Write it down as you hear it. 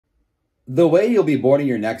the way you'll be boarding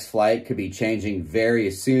your next flight could be changing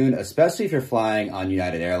very soon, especially if you're flying on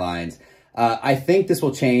United Airlines. I think this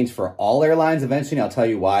will change for all airlines eventually, and I'll tell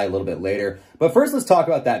you why a little bit later. But first, let's talk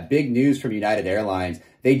about that big news from United Airlines.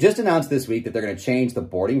 They just announced this week that they're going to change the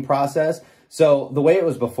boarding process. So the way it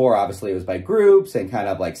was before, obviously, it was by groups and kind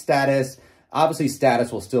of like status. Obviously,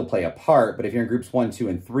 status will still play a part, but if you're in groups 1, 2,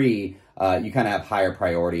 and 3, you kind of have higher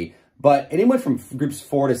priority. But anyone from groups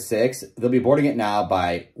 4 to 6, they'll be boarding it now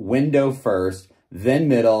by window first, then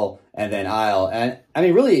middle, and then aisle. And I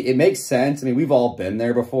mean, really, it makes sense. I mean, we've all been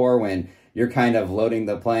there before when you're kind of loading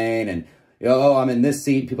the plane and, you know, oh, I'm in this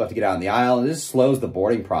seat. People have to get out in the aisle, and this slows the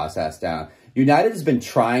boarding process down. United has been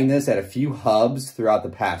trying this at a few hubs throughout the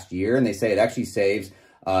past year, and they say it actually saves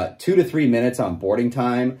 2 to 3 minutes on boarding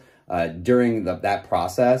time during that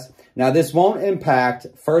process. Now, this won't impact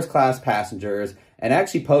first-class passengers, and I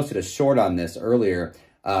actually posted a short on this earlier.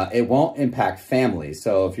 It won't impact families.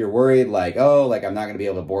 So if you're worried like, oh, like I'm not going to be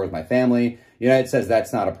able to board with my family, United says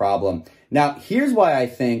that's not a problem. Now, here's why I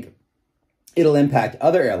think it'll impact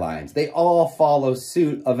other airlines. They all follow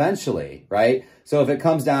suit eventually, right? So if it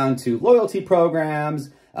comes down to loyalty programs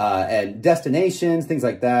and destinations, things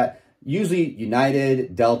like that, usually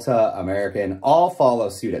United, Delta, American, all follow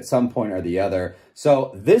suit at some point or the other.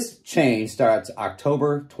 So this change starts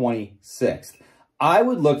October 26th. I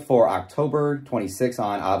would look for October 26th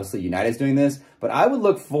on, obviously United's doing this, but I would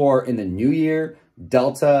look for in the new year,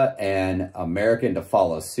 Delta and American to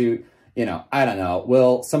follow suit. You know, I don't know.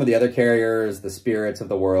 Will some of the other carriers, the Spirits of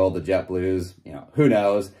the world, the JetBlues, you know, who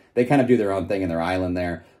knows? They kind of do their own thing in their island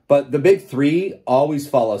there. But the big three always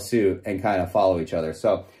follow suit and kind of follow each other.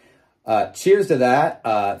 So cheers to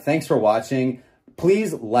that. Thanks for watching.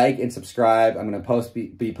 Please like and subscribe. I'm going to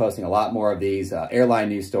be posting a lot more of these airline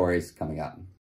news stories coming up.